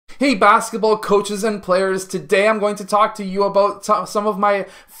Hey basketball coaches and players, today I'm going to talk to you about some of my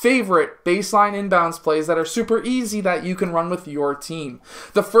favorite baseline inbounds plays that are super easy that you can run with your team.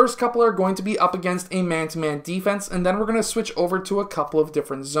 The first couple are going to be up against a man-to-man defense, and then we're going to switch over to a couple of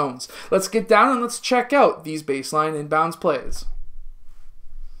different zones. Let's get down and let's check out these baseline inbounds plays.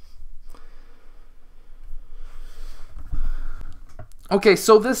 Okay,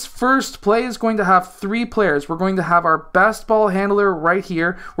 so this first play is going to have three players. We're going to have our best ball handler right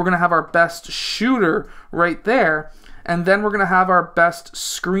here. We're going to have our best shooter right there. And then we're going to have our best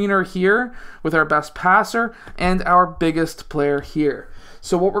screener here with our best passer and our biggest player here.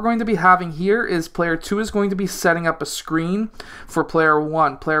 So what we're going to be having here is player 2 is going to be setting up a screen for player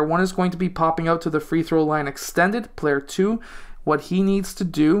 1. Player 1 is going to be popping out to the free throw line extended. Player 2, what he needs to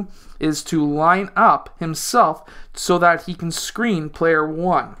do is to line up himself so that he can screen player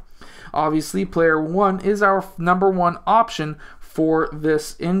 1. Obviously, player 1 is our #1 option for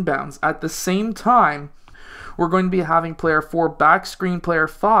this inbounds. At the same time, we're going to be having player 4 back screen player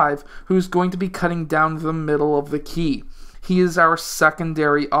 5, who's going to be cutting down the middle of the key. He is our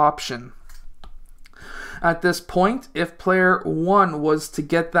secondary option. At this point, if player 1 was to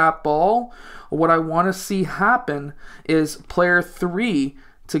get that ball, what I want to see happen is player 3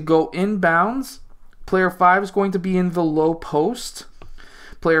 to go inbounds. Player 5 is going to be in the low post.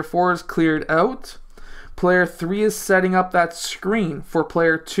 Player 4 is cleared out. Player 3 is setting up that screen for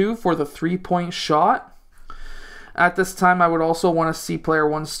player 2 for the three-point shot. At this time, I would also want to see player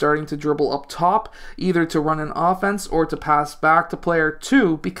 1 starting to dribble up top, either to run an offense or to pass back to player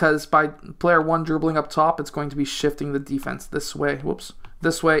 2, because by player 1 dribbling up top, it's going to be shifting the defense this way.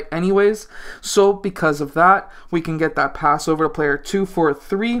 This way anyways. So because of that, we can get that pass over to player 2 for a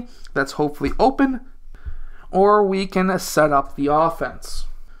 3 that's hopefully open, or we can set up the offense.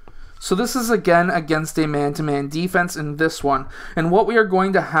 So this is again against a man-to-man defense in this one. And what we are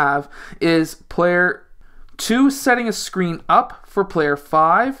going to have is player 2 setting a screen up for player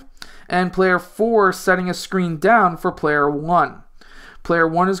 5, and player 4 setting a screen down for player 1. Player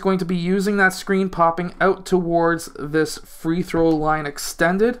 1 is going to be using that screen, popping out towards this free throw line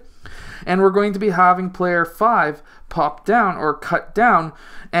extended, and we're going to be having player 5 pop down or cut down,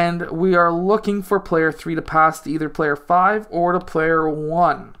 and we are looking for player 3 to pass to either player 5 or to player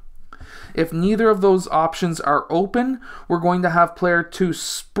 1. If neither of those options are open, we're going to have player 2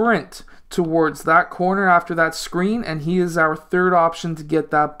 sprint towards that corner after that screen, and he is our third option to get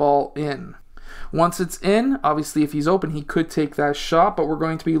that ball in. Once it's in, obviously if he's open, he could take that shot, but we're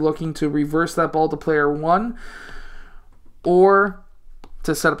going to be looking to reverse that ball to player 1, or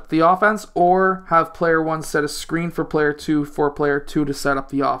to set up the offense, or have player 1 set a screen for player 2 to set up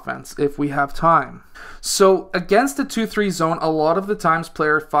the offense if we have time. So against the 2-3 zone, a lot of the times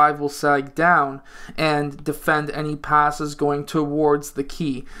player 5 will sag down and defend any passes going towards the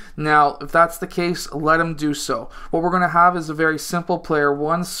key. Now, if that's the case, let him do so. What we're going to have is a very simple player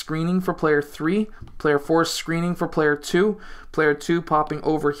 1 screening for player 3, player 4 screening for player 2 popping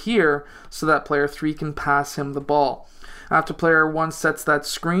over here so that player 3 can pass him the ball. After player 1 sets that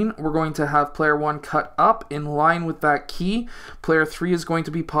screen, we're going to have player 1 cut up in line with that key. Player 3 is going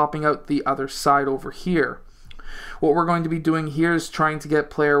to be popping out the other side over here. What we're going to be doing here is trying to get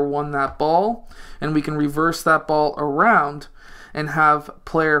player 1 that ball, and we can reverse that ball around and have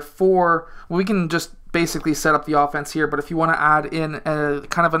player 4. We can just basically set up the offense here, but if you want to add in a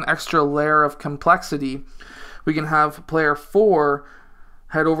kind of an extra layer of complexity, we can have player 4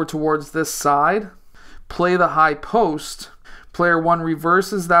 head over towards this side, play the high post. Player 1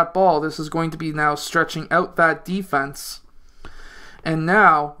 reverses that ball. This is going to be now stretching out that defense. And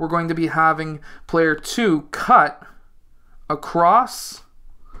now we're going to be having player 2 cut across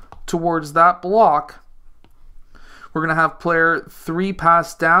towards that block. We're going to have player 3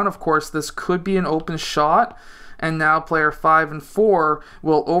 pass down. Of course, this could be an open shot. And now player 5 and 4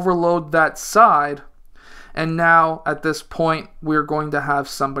 will overload that side. And now at this point, we're going to have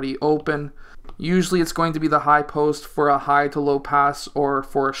somebody open. Usually it's going to be the high post for a high to low pass or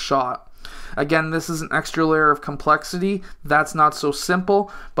for a shot. Again, this is an extra layer of complexity. That's not so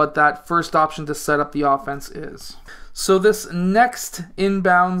simple, but that first option to set up the offense is. So this next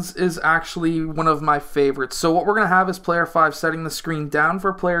inbounds is actually one of my favorites. So what we're going to have is player 5 setting the screen down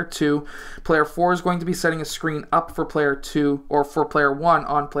for player 2. Player 4 is going to be setting a screen up for player 2, or for player 1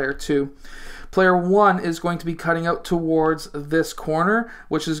 on player 2. Player 1 is going to be cutting out towards this corner,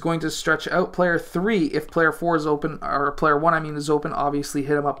 which is going to stretch out player 3. If player 4 is open, or player 1 I mean is open, obviously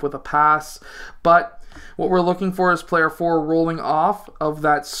hit him up with a pass. But what we're looking for is player 4 rolling off of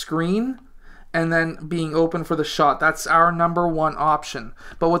that screen and then being open for the shot. That's our number one option.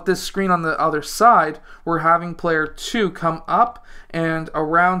 But with this screen on the other side, we're having player 2 come up and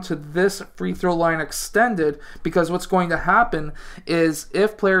around to this free throw line extended, because what's going to happen is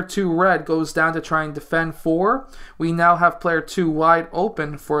if player 2 red goes down to try and defend 4, we now have player 2 wide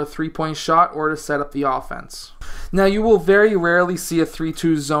open for a 3-point shot or to set up the offense. Now, you will very rarely see a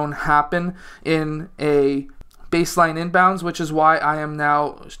 3-2 zone happen in a baseline inbounds, which is why I am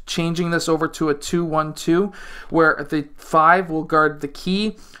now changing this over to a 2-1-2, where the 5 will guard the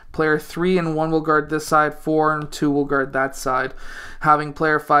key, player 3 and 1 will guard this side, 4 and 2 will guard that side, having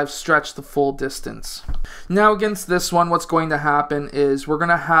player 5 stretch the full distance. Now against this one, what's going to happen is we're going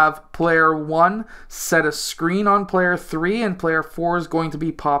to have player 1 set a screen on player 3, and player 4 is going to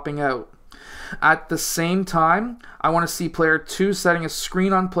be popping out. At the same time, I want to see player 2 setting a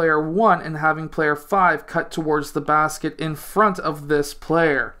screen on player 1 and having player 5 cut towards the basket in front of this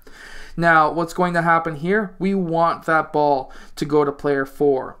player. Now, what's going to happen here? We want that ball to go to player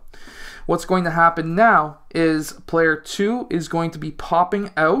 4. What's going to happen now is player 2 is going to be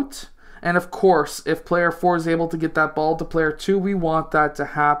popping out, and of course, if player 4 is able to get that ball to player 2, we want that to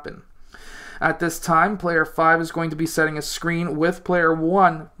happen. At this time, player 5 is going to be setting a screen with player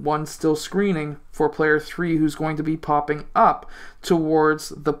 1 still screening, for player 3 who's going to be popping up towards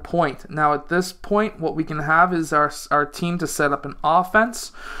the point. Now at this point, what we can have is our team to set up an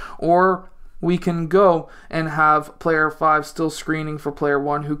offense, or we can go and have player 5 still screening for player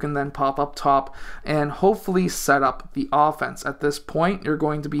 1 who can then pop up top and hopefully set up the offense. At this point, you're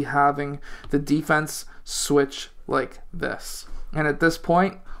going to be having the defense switch like this. And at this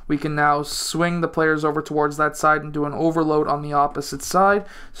point, we can now swing the players over towards that side and do an overload on the opposite side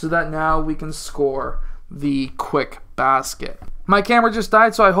so that now we can score the quick basket. My camera just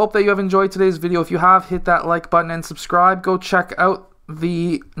died, so I hope that you have enjoyed today's video. If you have, hit that like button and subscribe. Go check out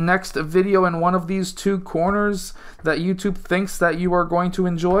the next video in one of these 2 corners that YouTube thinks that you are going to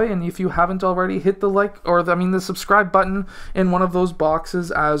enjoy. And if you haven't already, hit the the subscribe button in one of those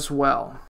boxes as well.